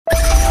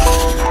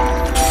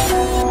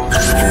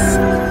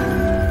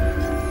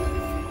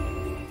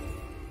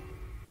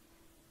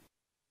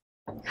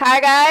Hi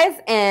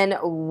guys, and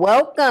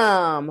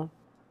welcome.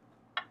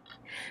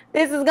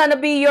 This is going to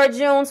be your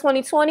June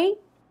 2020.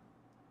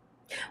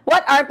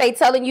 What aren't they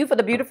telling you for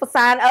the beautiful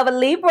sign of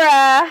Libra?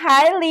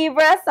 Hi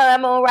Libra,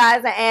 Sun, Moon,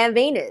 Rising, and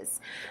Venus.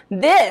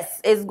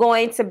 This is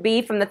going to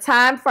be from the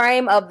time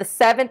frame of the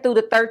 7th through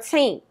the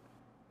 13th.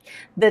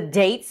 The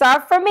dates are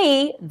for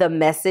me. The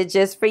message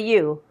is for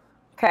you.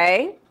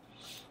 Okay?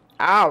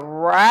 All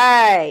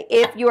right.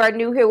 If you are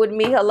new here with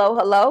me, hello,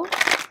 hello.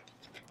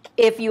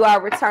 If you are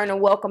returning,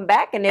 welcome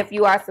back. And if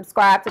you are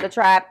subscribed to the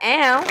tribe,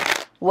 and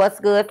what's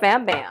good,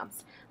 fam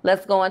bams?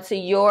 Let's go into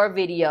your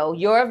video.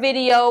 Your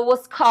video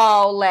was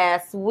called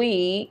last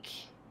week.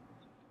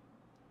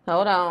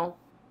 Hold on.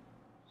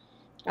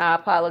 I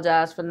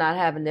apologize for not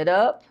having it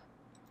up.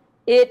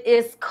 It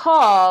is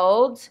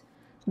called,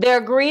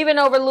 They're Grieving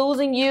Over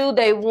Losing You.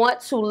 They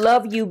Want to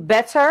Love You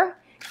Better.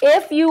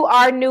 If you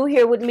are new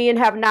here with me and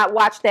have not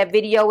watched that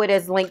video, it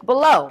is linked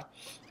below.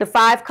 The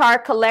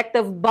 5-card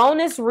collective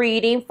bonus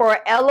reading for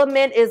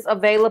Element is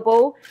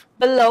available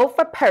below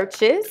for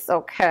purchase.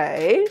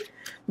 Okay.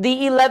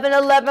 The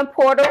 1111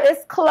 portal is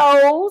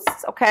closed.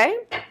 Okay.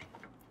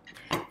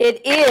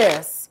 It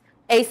is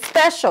a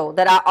special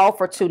that I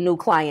offer to new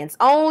clients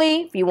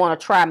only. If you want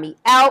to try me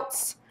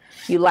out,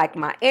 you like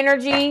my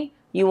energy,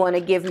 you want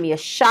to give me a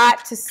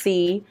shot to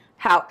see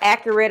how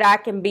accurate I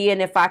can be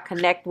and if I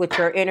connect with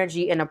your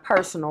energy in a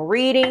personal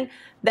reading,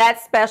 that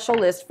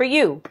special is for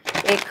you.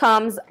 It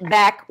comes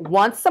back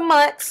once a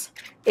month.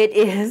 It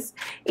is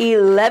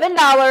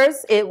 $11.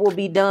 It will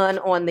be done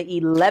on the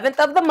 11th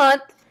of the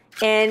month,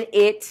 and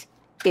it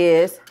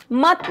is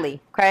monthly,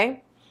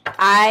 okay?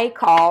 I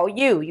call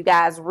you. You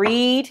guys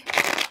read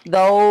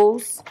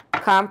those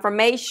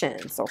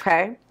confirmations,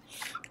 okay?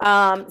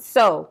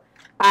 So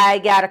I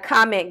got a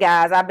comment,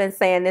 guys. I've been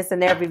saying this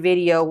in every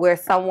video where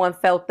someone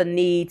felt the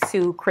need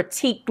to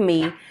critique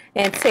me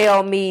and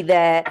tell me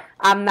that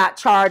I'm not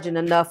charging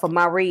enough for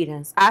my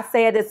readings. I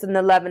said it's an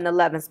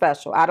 11/11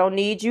 special. I don't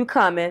need you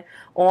coming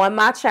on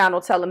my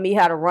channel telling me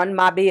how to run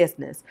my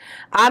business.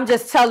 I'm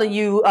just telling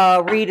you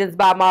readings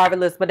by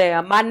Marvelous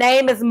Madame. My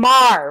name is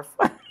Marv.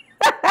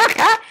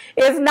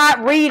 It's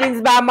not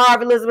readings by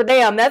Marvelous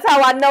Madame. That's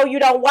how I know you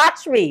don't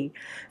watch me.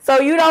 So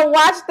you don't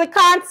watch the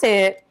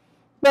content,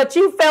 but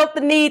you felt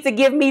the need to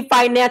give me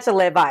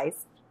financial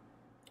advice.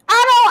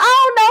 I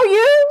don't know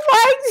you.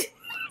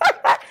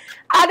 Right?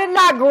 I did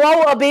not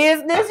grow a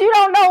business. You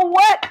don't know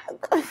what.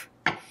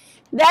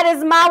 That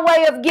is my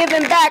way of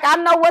giving back. I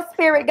know what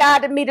spirit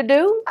guided me to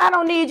do. I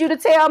don't need you to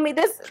tell me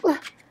this.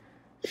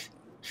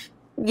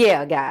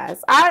 Yeah,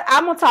 guys.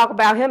 I'm going to talk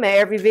about him in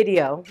every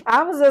video.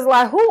 I was just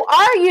like, who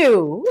are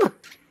you?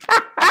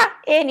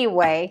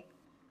 Anyway.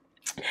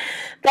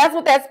 That's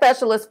what that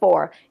special is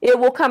for. It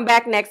will come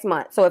back next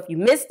month. So if you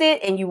missed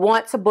it and you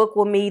want to book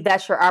with me,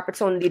 that's your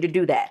opportunity to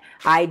do that.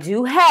 I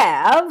do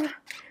have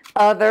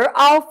other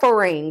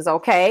offerings,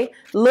 okay?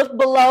 Look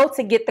below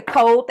to get the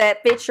code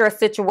that fits your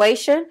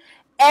situation.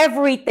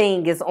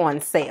 Everything is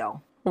on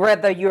sale.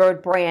 Whether you're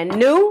brand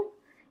new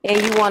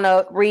and you want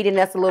a reading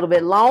that's a little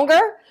bit longer,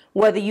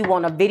 whether you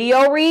want a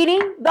video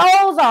reading,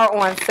 those are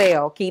on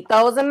sale. Keep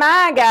those in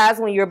mind, guys,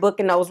 when you're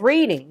booking those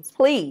readings,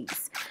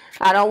 please.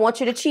 I don't want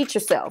you to cheat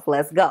yourself.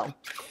 Let's go.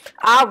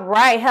 All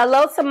right.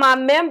 Hello to my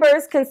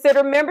members.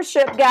 Consider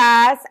membership,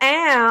 guys.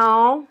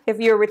 And if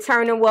you're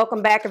returning,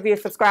 welcome back. If you're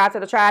subscribed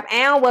to the tribe.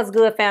 And what's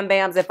good, fam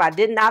bams? If I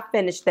did not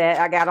finish that,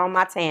 I got on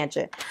my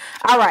tangent.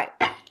 All right.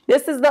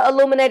 This is the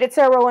Illuminated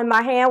Tarot in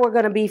my hand. We're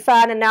going to be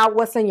finding out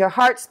what's in your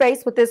heart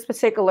space with this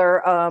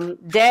particular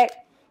deck.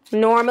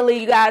 Normally,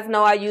 you guys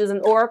know I use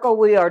an oracle.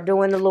 We are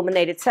doing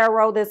Illuminated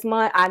Tarot this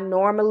month. I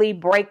normally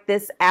break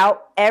this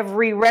out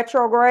every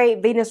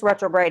retrograde, Venus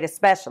retrograde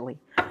especially.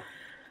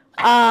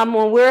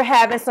 When we're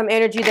having some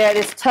energy that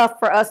is tough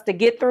for us to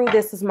get through,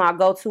 this is my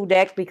go-to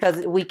deck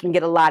because we can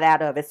get a lot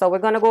out of it. So we're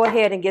going to go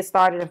ahead and get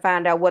started and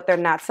find out what they're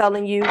not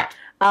telling you.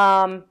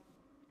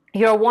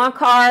 Your one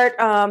card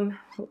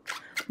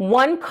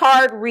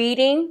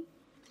reading,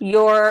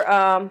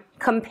 your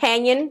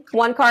companion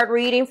one card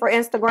reading for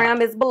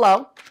Instagram is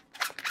below.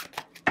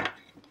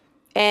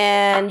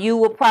 And you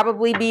will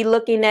probably be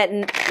looking at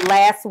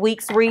last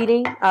week's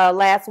reading,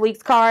 last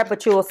week's card,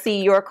 but you will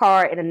see your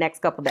card in the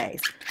next couple days.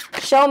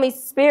 Show me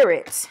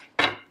spirit.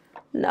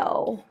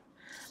 No,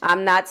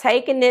 I'm not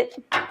taking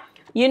it.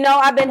 You know,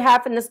 I've been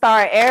having to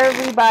start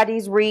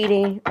everybody's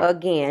reading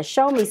again.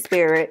 Show me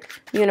spirit,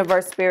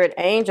 universe, spirit,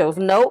 angels.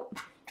 Nope.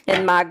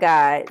 And my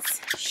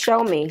guides.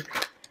 Show me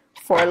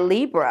for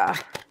Libra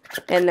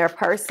and their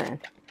person.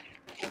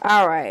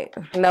 All right.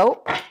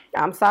 Nope.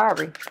 I'm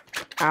sorry.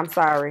 I'm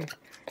sorry.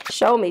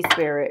 Show me,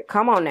 spirit.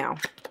 Come on now.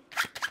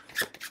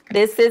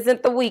 This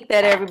isn't the week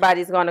that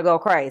everybody's going to go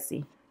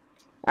crazy.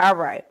 All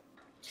right.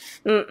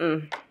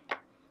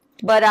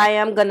 But I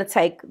am going to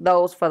take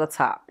those for the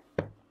top.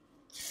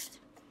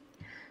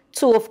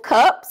 2 of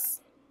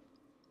Cups.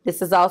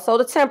 This is also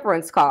the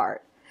Temperance card.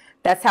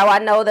 That's how I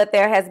know that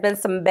there has been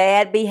some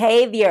bad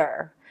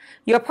behavior.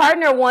 Your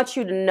partner wants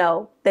you to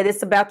know that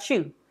it's about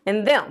you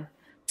and them.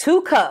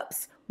 2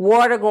 cups.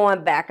 water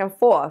going back and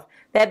forth.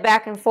 That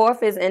back and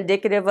forth is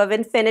indicative of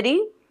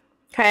infinity.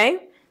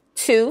 Okay.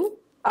 2.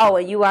 Oh,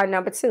 and you are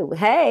number 2.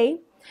 Hey.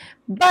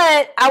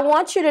 But I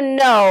want you to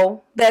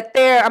know that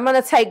I'm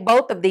going to take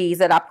both of these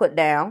that I put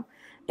down,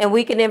 and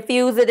we can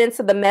infuse it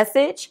into the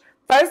message.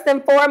 First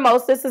and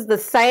foremost, this is the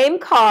same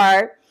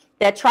card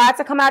that tried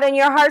to come out in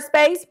your heart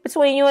space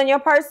between you and your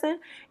person.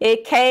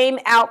 It came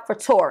out for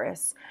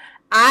Taurus.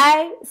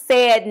 I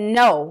said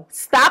no.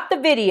 Stop the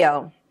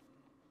video.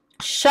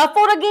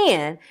 Shuffled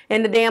again,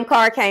 and the damn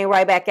card came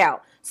right back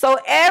out. So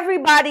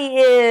everybody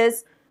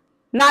is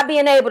not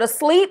being able to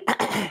sleep,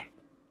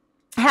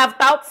 have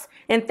thoughts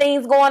and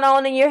things going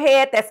on in your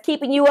head that's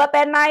keeping you up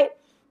at night.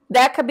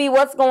 That could be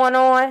what's going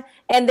on.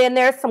 And then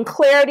there's some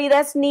clarity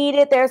that's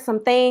needed. There's some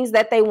things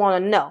that they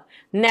want to know.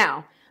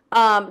 Now,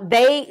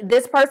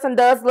 this person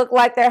does look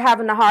like they're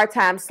having a hard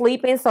time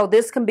sleeping. So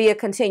this can be a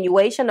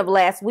continuation of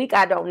last week.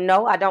 I don't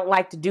know. I don't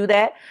like to do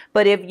that.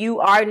 But if you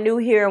are new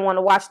here and want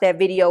to watch that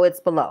video, it's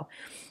below.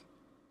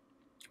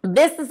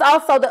 This is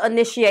also the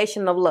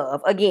initiation of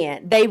love.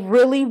 Again, they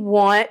really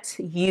want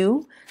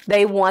you.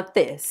 They want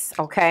this.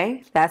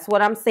 Okay. That's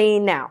what I'm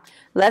seeing now.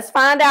 Let's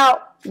find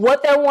out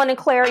what they're wanting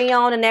clarity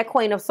on in that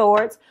Queen of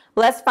Swords.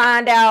 Let's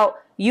find out,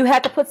 you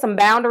had to put some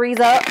boundaries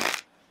up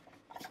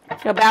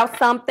about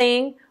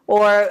something,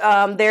 or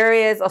there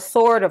is a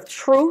sword of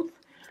truth.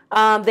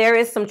 There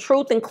is some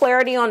truth and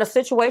clarity on a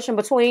situation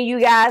between you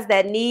guys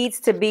that needs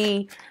to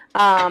be,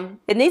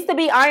 it needs to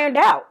be ironed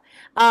out.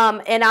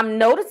 And I'm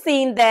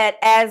noticing that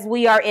as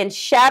we are in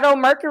shadow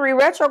Mercury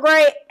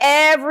retrograde,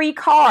 every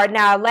card,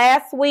 now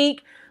last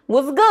week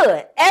was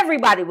good.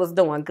 Everybody was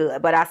doing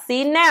good. But I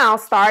see now,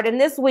 starting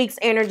this week's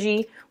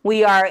energy,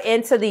 we are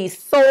into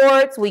these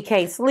swords. We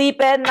can't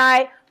sleep at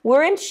night.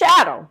 We're in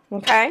shadow,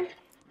 okay?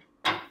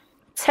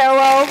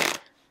 Tarot,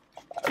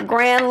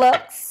 Grand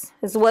Luxe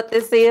is what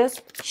this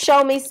is.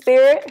 Show me,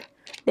 Spirit.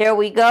 There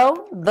we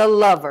go. The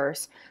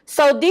Lovers.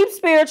 So deep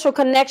spiritual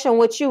connection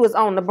with you is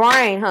on the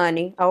brain,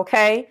 honey,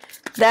 okay?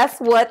 That's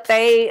what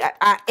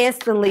I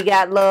instantly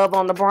got love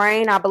on the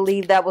brain. I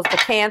believe that was the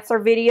Cancer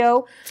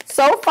video.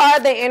 So far,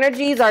 the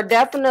energies are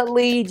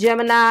definitely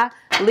Gemini,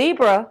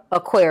 Libra,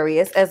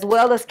 Aquarius, as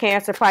well as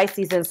Cancer,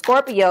 Pisces, and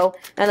Scorpio,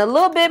 and a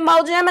little bit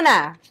more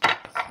Gemini.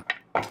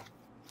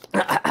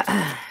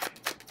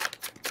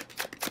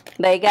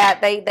 They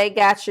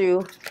got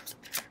you.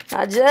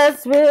 I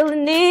just really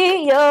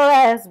need your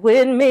ass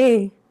with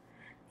me.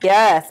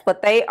 Yes,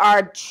 but they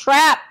are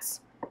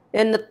trapped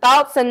in the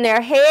thoughts in their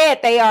head.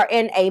 They are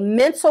in a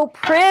mental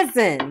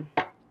prison.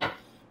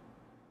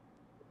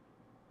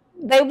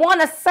 They want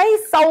to say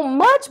so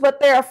much, but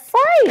they're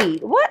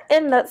afraid. What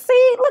in the...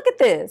 See, look at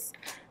this.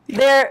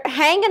 They're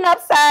hanging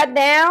upside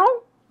down.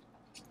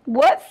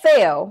 What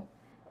fell?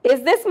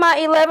 Is this my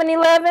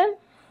 1111?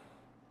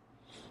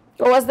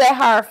 Or is that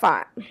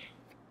horrifying?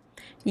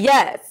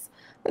 Yes.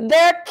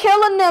 They're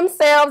killing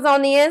themselves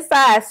on the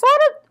inside.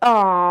 Sort of.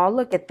 Oh,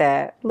 look at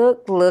that.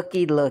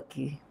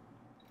 Looky.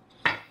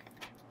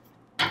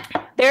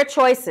 Their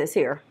choices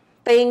here.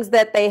 Things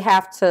that they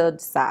have to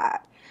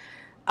decide.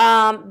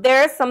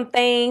 There are some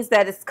things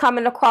that is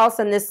coming across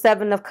in this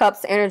 7 of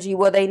Cups energy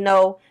where they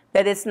know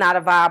that it's not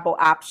a viable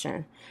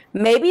option.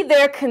 Maybe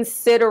they're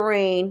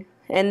considering,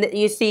 and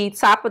you see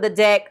top of the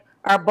deck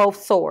are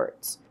both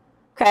swords.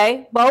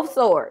 Okay? Both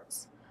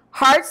swords.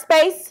 Heart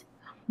space,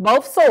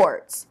 both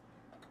swords.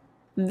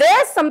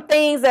 There's some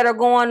things that are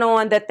going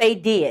on that they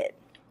did.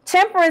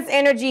 Temperance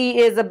energy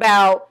is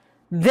about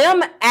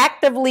them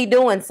actively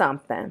doing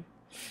something.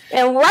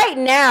 And right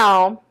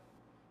now,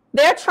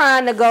 they're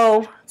trying to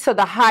go to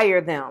the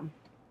higher them.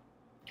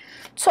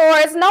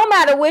 Taurus, no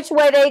matter which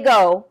way they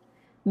go,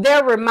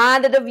 they're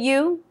reminded of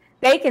you.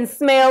 They can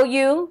smell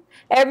you.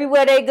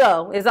 Everywhere they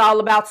go is all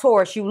about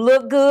Taurus. You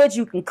look good.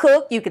 You can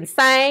cook. You can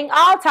sing.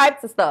 All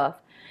types of stuff.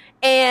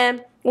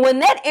 And when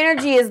that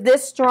energy is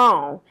this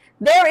strong,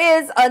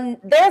 there's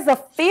a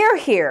fear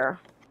here.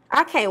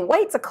 I can't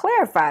wait to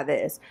clarify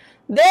this.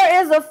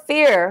 There is a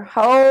fear.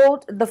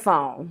 Hold the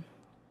phone.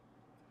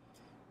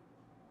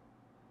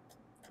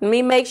 Let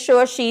me make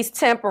sure she's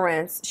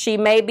temperance. She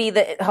may be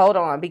the... Hold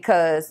on,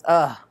 because...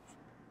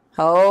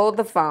 Hold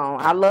the phone.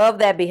 I love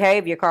that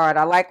behavior card.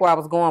 I like where I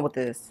was going with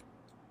this.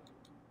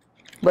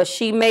 But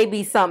she may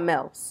be something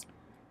else.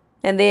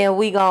 And then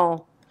we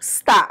gonna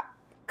stop,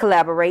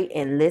 collaborate,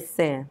 and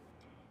listen.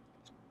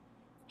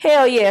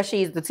 Hell yeah,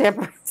 she's the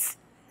temperance.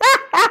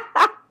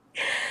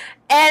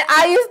 And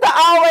I used to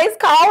always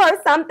call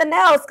her something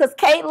else because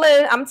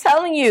Caitlin, I'm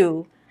telling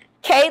you,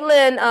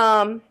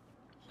 Caitlin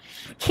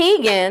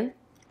Keegan,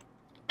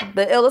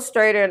 the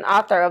illustrator and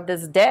author of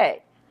this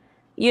deck,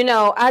 you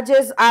know,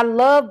 I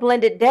love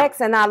blended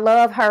decks and I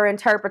love her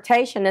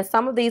interpretation. And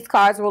some of these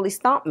cards really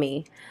stump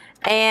me.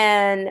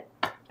 And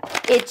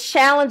it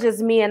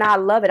challenges me and I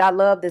love it. I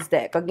love this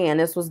deck. Again,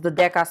 this was the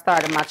deck I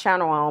started my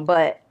channel on,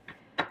 but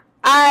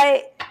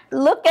I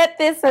look at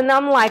this and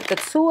I'm like the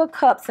 2 of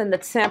Cups and the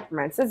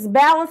Temperance. It's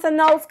balancing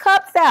those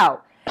cups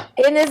out.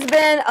 And there's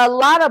been a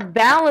lot of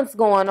balance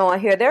going on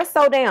here. They're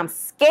so damn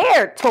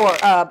scared,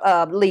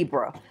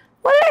 Libra.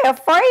 What are they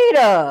afraid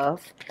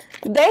of?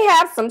 They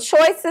have some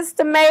choices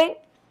to make.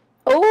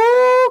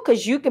 Ooh,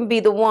 because you can be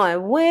the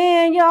one.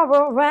 When you're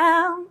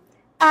around,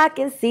 I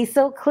can see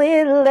so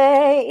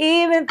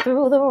clearly, even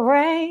through the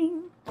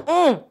rain.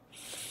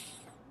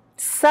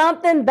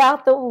 Something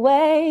about the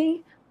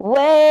way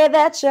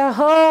that you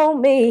hold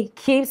me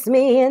keeps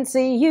me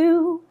into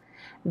you.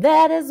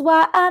 That is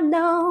why I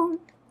know,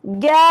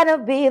 gotta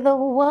be the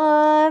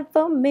one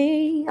for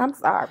me. I'm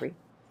sorry.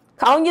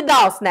 Calling your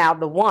dogs now,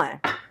 the one.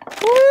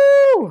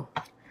 Woo!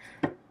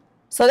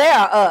 So they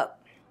are up.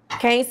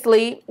 Can't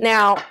sleep.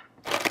 Now,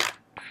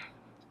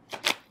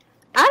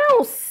 I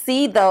don't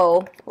see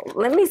though.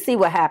 Let me see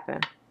what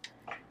happened.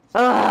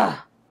 Ugh.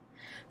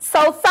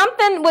 So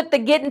something with the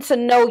getting to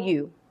know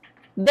you.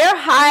 They're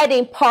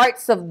hiding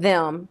parts of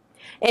them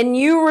and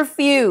you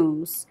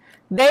refuse.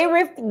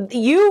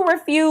 You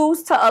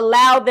refuse to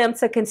allow them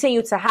to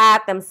continue to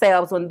hide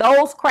themselves when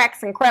those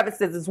cracks and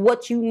crevices is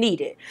what you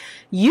needed.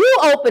 You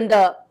opened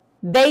up,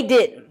 they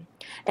didn't.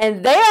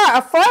 And they are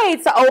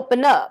afraid to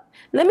open up.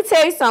 Let me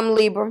tell you something,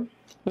 Libra.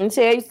 Let me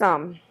tell you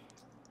something.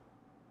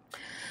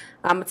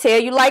 I'm going to tell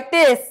you like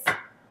this,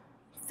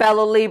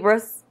 fellow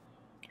Libras.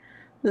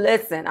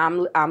 Listen,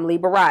 I'm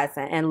Libra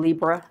rising and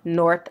Libra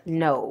North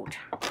Node.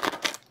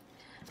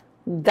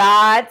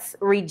 God's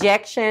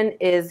rejection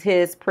is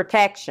his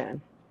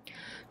protection.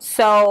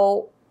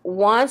 So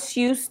once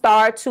you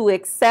start to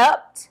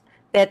accept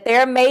that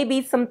there may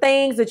be some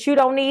things that you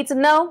don't need to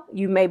know,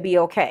 you may be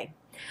okay.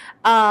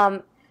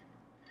 And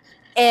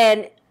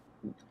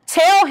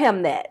tell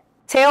him that.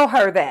 Tell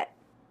her that.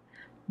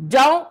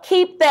 Don't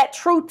keep that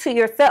truth to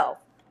yourself.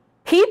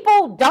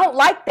 People don't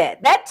like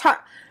that.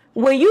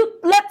 When you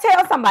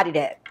tell somebody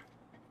that,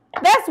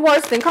 that's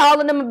worse than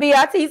calling them a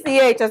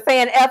bitch or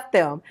saying F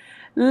them.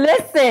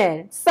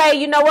 Listen, say,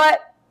 you know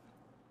what?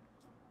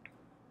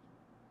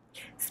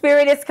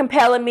 Spirit is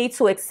compelling me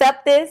to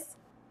accept this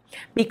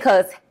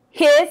because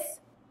his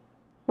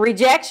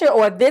rejection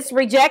or this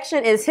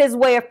rejection is his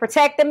way of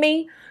protecting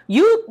me.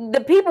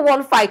 The people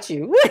want to fight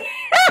you.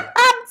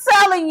 I'm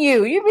telling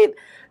you,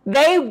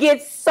 they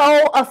get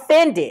so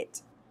offended.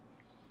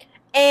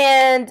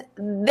 And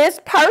this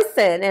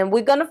person, and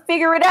we're going to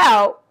figure it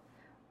out,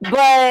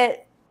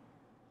 but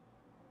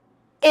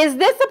is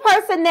this a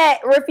person that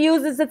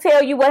refuses to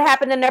tell you what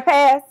happened in their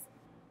past?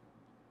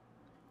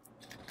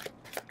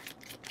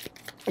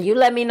 You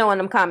let me know in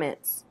them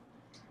comments.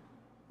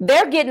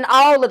 They're getting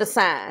all of the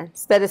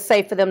signs that it's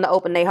safe for them to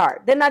open their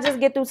heart. Didn't I just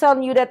get through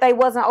telling you that they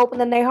wasn't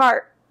opening their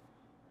heart?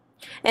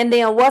 And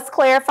then what's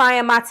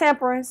clarifying my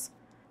temperance?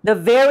 The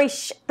very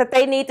that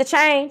they need to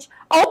change,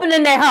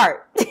 opening their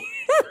heart.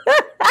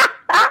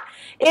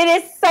 It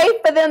is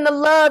safe for them to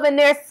love and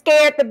they're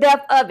scared to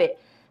death of it.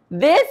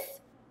 This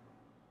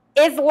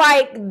is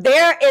like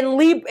they're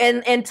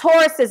in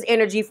Taurus's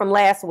energy from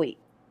last week.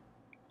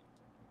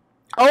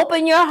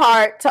 Open your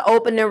heart to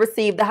open and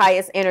receive the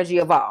highest energy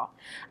of all.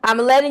 I'm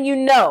letting you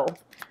know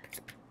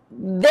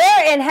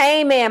they're in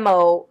hangman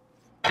mode,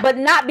 but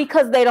not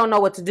because they don't know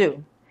what to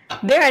do.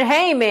 They're in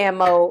hangman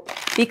mode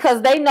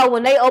because they know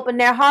when they open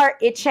their heart,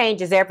 it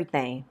changes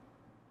everything.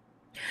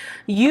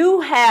 You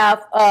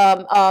have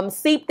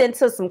seeped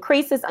into some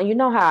creases. You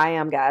know how I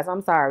am, guys.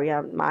 I'm sorry.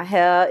 My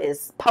hair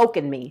is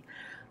poking me.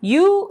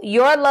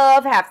 Your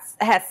love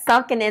has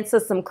sunken into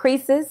some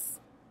creases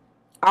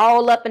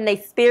all up in their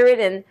spirit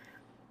and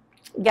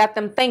got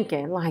them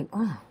thinking like,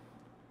 oh,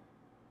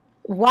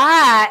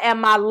 why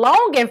am I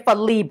longing for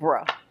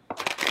Libra?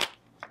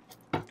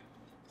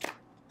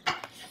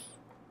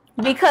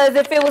 Because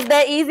if it was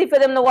that easy for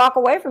them to walk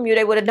away from you,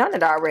 they would have done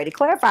it already.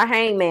 Clarify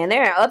hangman.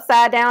 They're in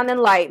upside down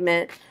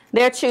enlightenment.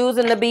 They're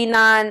choosing to be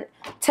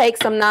take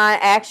some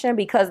non-action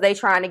because they're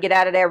trying to get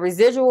out of that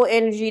residual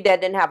energy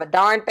that didn't have a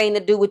darn thing to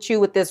do with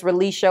you with this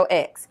release your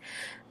ex.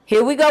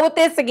 Here we go with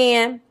this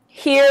again.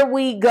 Here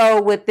we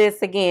go with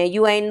this again.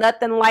 You ain't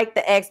nothing like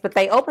the ex, but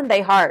they opened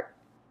their heart.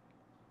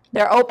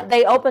 They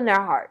opened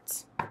their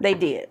hearts. They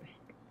did.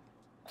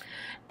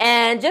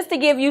 And just to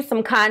give you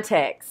some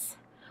context,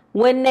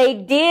 when they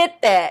did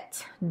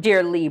that,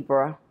 dear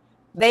Libra,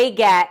 they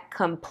got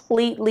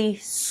completely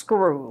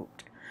screwed.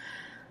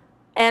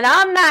 And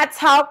I'm not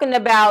talking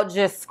about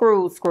just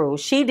screwed.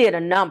 She did a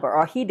number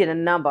or he did a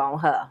number on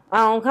her.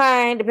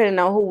 Okay, depending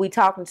on who we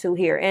talking to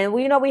here. And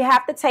we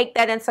have to take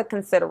that into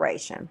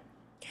consideration.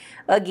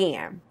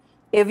 Again,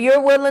 if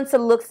you're willing to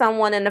look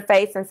someone in the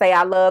face and say,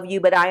 I love you,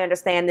 but I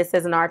understand this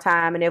isn't our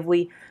time.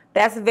 And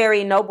that's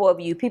very noble of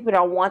you. People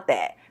don't want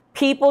that.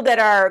 People that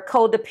are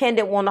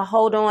codependent want to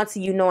hold on to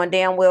you knowing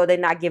damn well they're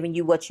not giving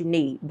you what you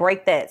need.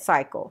 Break that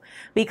cycle.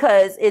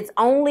 Because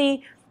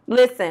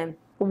listen,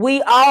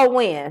 we all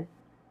win.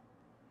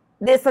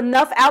 There's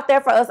enough out there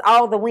for us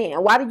all to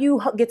win. Why do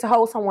you get to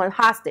hold someone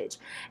hostage?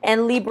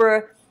 And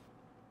Libra,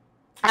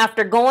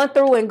 after going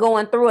through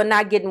and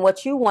not getting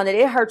what you wanted,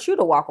 it hurt you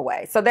to walk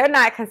away. So they're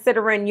not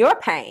considering your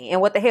pain and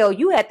what the hell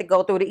you had to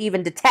go through to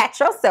even detach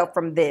yourself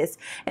from this.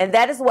 And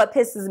that is what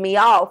pisses me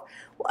off.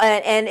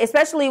 And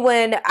especially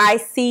when I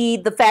see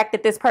the fact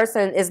that this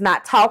person is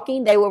not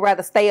talking, they would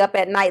rather stay up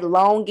at night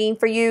longing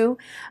for you.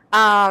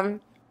 And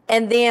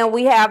then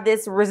we have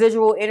this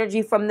residual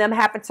energy from them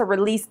having to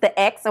release the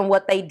ex and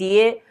what they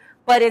did.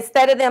 But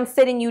instead of them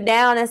sitting you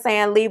down and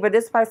saying, Libra,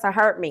 this person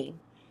hurt me.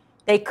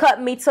 They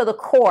cut me to the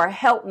core.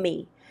 Help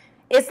me.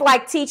 It's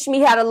like, teach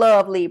me how to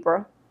love,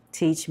 Libra.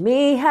 Teach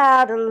me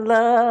how to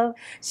love.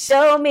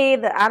 Show me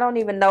the... I don't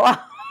even know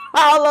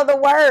all of the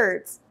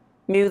words.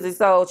 Music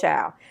soul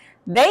child.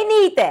 They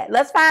need that.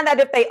 Let's find out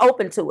if they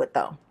open to it,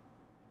 though.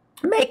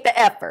 Make the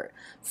effort.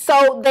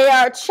 So they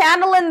are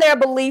channeling their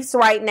beliefs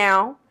right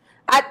now.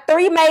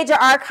 3 major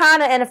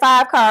arcana and a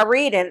 5-card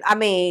reading. I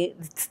mean,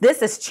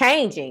 this is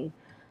changing.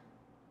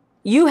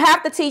 You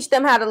have to teach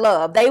them how to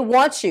love. They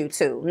want you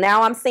to.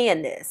 Now I'm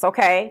seeing this,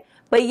 okay?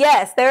 But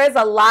yes, there is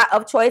a lot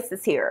of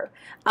choices here.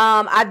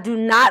 I do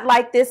not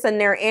like this in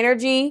their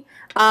energy,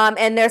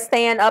 and they're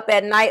staying up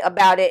at night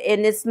about it.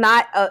 And it's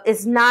not a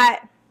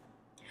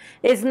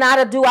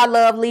do I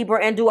love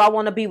Libra and do I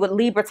want to be with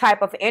Libra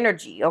type of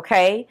energy,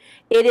 okay?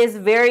 It is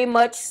very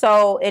much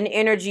so an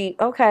energy,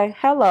 okay,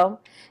 hello.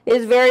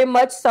 It's very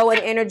much so an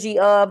energy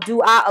of,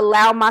 do I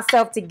allow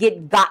myself to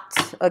get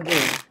got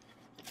again?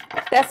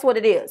 That's what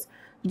it is.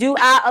 Do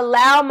I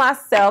allow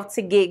myself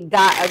to get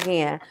got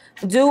again?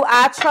 Do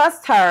I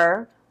trust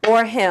her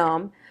or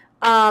him?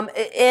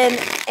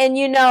 And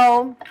you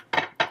know,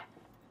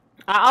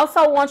 I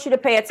also want you to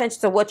pay attention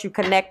to what you're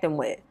connecting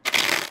with.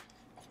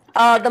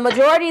 The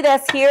majority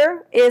that's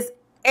here is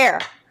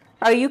air.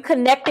 Are you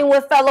connecting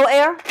with fellow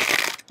air?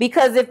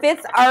 Because if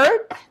it's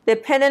earth,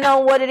 depending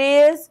on what it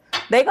is,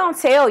 they're going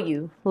to tell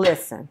you,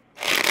 listen,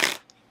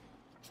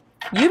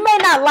 you may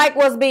not like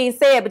what's being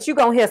said, but you're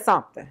going to hear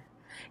something.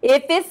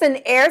 If it's an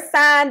air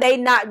sign,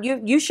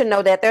 you should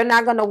know that they're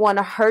not going to want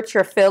to hurt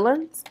your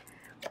feelings.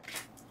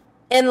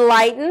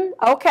 Enlighten.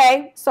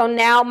 Okay, so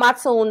now my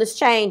tune is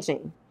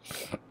changing.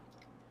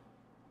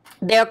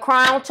 Their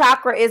crown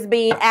chakra is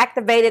being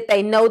activated.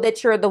 They know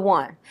that you're the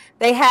one.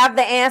 They have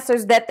the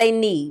answers that they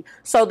need.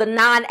 So the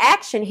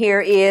non-action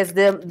here is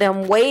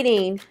them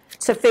waiting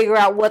to figure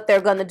out what they're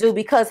going to do,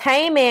 because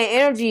Hangman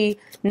energy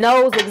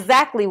knows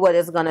exactly what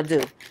it's going to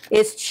do.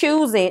 It's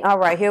choosing. All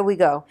right, here we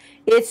go.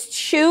 It's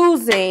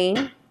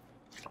choosing.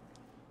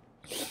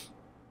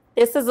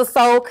 This is a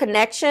soul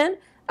connection.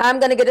 I'm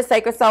going to get a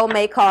Sacred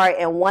Soulmate card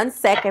in 1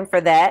 second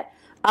for that.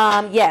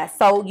 Yes,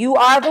 so you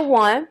are the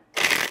one.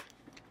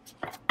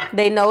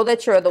 They know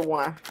that you're the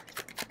one.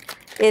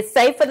 It's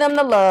safe for them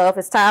to love.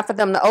 It's time for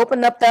them to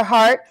open up their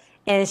heart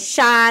and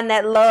shine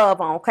that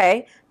love on,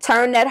 okay?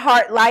 Turn that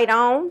heart light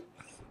on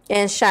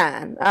and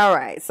shine. All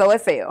right, so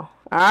it fell.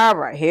 All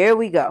right, here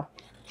we go.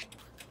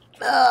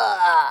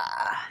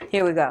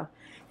 Here we go.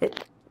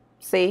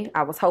 See,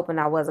 I was hoping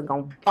I wasn't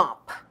going to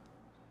bump.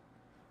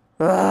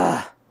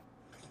 Because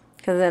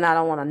then I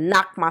don't want to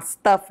knock my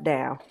stuff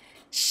down.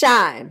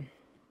 Shine.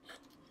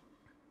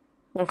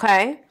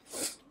 Okay?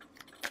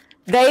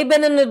 They've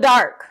been in the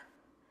dark.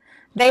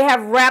 They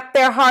have wrapped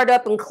their heart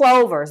up in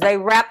clovers. They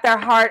wrapped their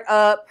heart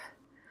up.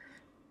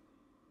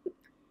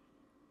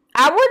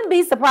 I wouldn't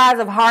be surprised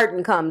if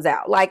Harden comes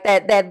out. Like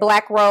that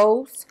black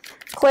rose.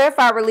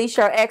 Clarify, release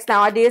your ex.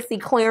 Now, I did see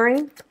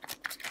clearing.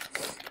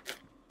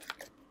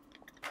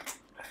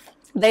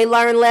 They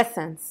learned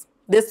lessons.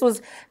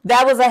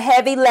 That was a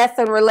heavy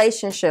lesson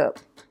relationship.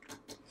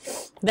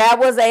 That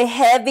was a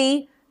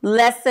heavy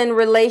lesson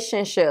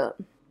relationship.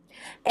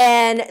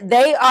 And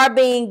they are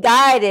being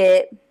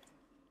guided.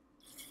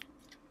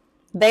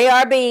 They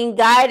are being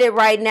guided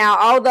right now.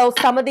 Although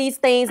some of these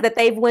things that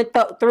they've went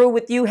through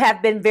with you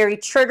have been very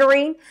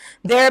triggering,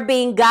 they're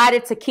being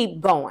guided to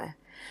keep going.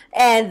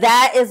 And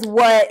that is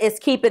what is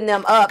keeping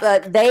them up.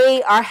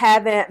 They are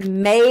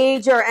having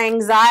major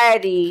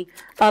anxiety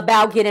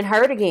about getting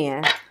hurt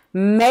again.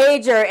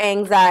 Major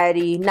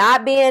anxiety,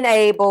 not being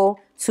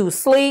able to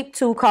sleep.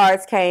 2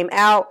 cards came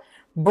out.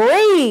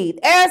 Breathe,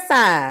 air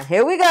sign.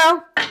 Here we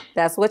go.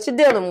 That's what you're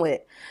dealing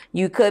with.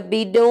 You could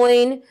be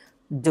dealing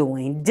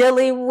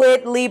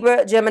with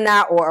Libra,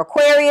 Gemini, or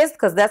Aquarius,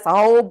 because that's a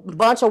whole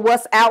bunch of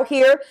what's out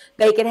here.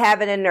 They can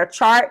have it in their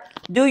chart.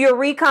 Do your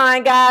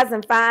recon, guys,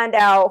 and find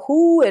out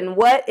who and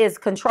what is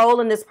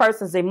controlling this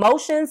person's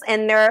emotions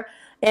and their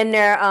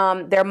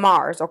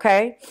Mars,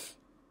 okay?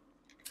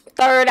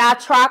 Third eye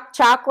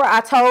chakra,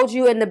 I told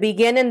you in the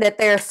beginning that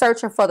they're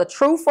searching for the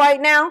truth right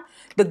now.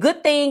 The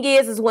good thing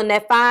is when they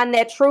find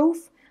that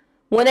truth,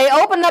 when they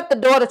open up the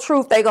door to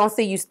truth, they're going to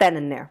see you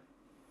standing there.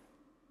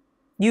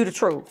 You the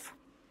truth.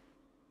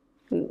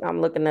 I'm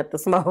looking at the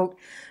smoke.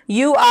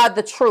 You are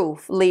the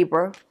truth,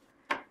 Libra.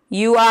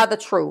 You are the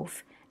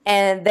truth.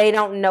 And they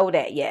don't know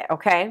that yet,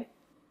 okay?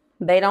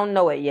 They don't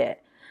know it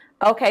yet.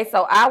 Okay,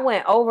 so I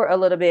went over a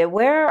little bit.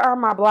 Where are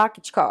my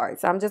blockage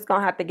cards? I'm just going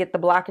to have to get the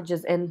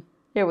blockages in.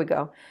 Here we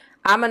go.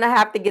 I'm going to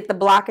have to get the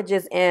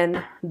blockages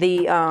in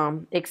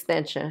the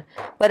extension.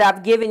 But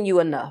I've given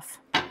you enough.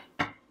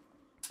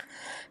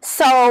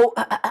 So,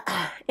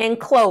 in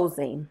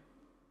closing,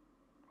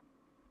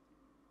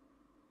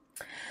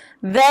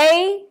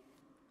 they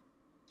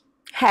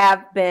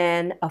have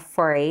been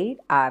afraid,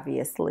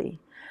 obviously,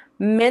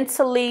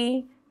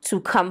 mentally to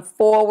come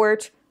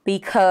forward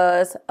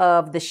because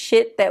of the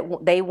shit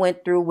that they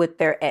went through with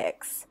their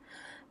ex.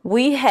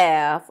 We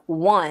have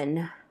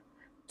 1,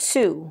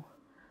 2,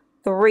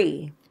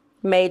 3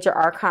 major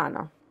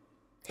arcana.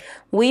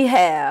 We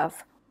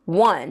have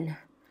 1,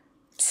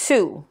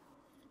 2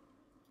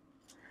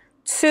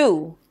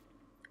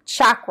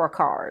 chakra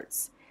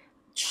cards.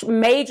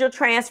 Major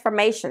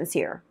transformations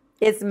here.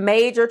 It's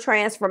major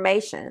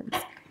transformations.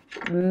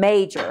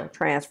 Major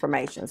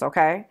transformations,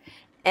 okay?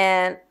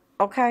 And,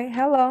 okay,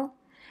 hello.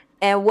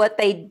 And what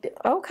they,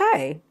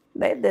 okay,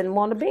 they didn't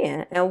want to be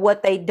in. And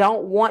what they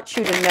don't want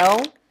you to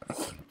know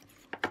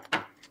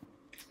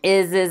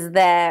is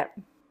that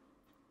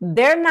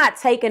they're not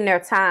taking their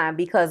time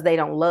because they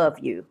don't love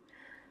you.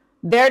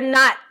 They're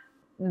not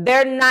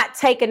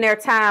taking their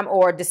time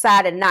or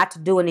deciding not to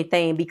do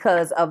anything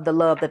because of the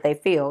love that they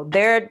feel.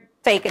 They're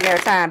taking their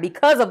time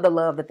because of the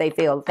love that they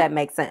feel, if that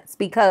makes sense.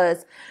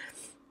 Because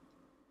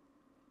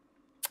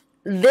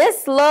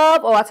this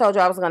love, oh, I told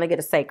you I was going to get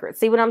a sacred.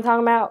 See what I'm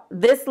talking about?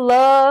 This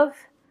love,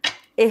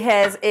 it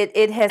has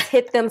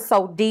hit them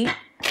so deep.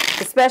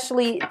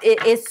 Especially,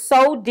 it's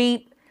so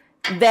deep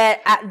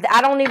that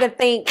I don't even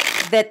think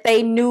that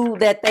they knew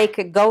that they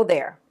could go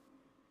there.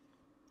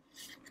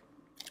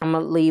 I'm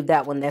going to leave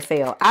that one that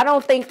fell. I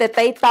don't think that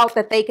they thought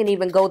that they can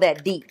even go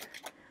that deep.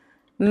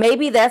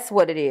 Maybe that's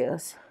what it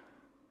is.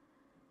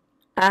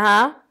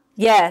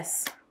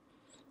 Yes.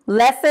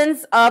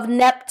 Lessons of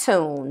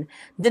Neptune.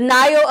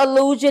 Denial,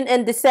 illusion,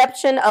 and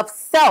deception of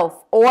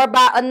self or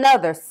by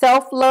another.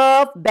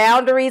 Self-love,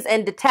 boundaries,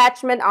 and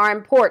detachment are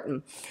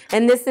important.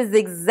 And this is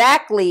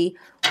exactly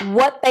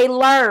what they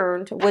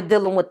learned with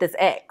dealing with this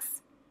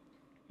ex.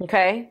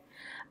 Okay?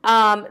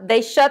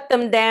 They shut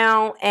them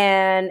down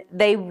and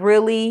they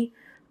really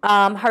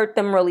hurt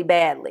them really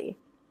badly.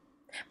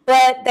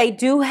 But they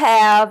do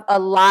have a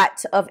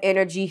lot of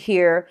energy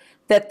here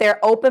that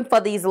they're open for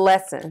these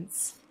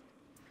lessons.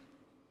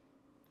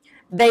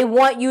 They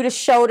want you to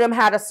show them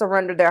how to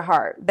surrender their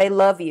heart. They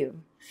love you.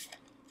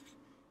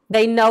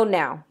 They know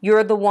now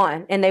you're the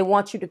one, and they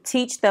want you to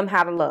teach them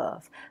how to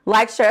love.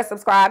 Like, share,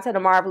 subscribe to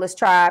the Marvelous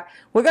Tribe.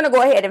 We're going to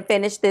go ahead and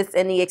finish this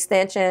in the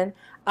extension.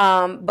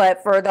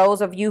 But for those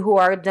of you who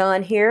are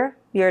done here,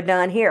 you're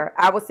done here.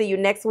 I will see you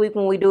next week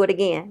when we do it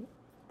again.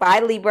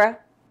 Bye, Libra.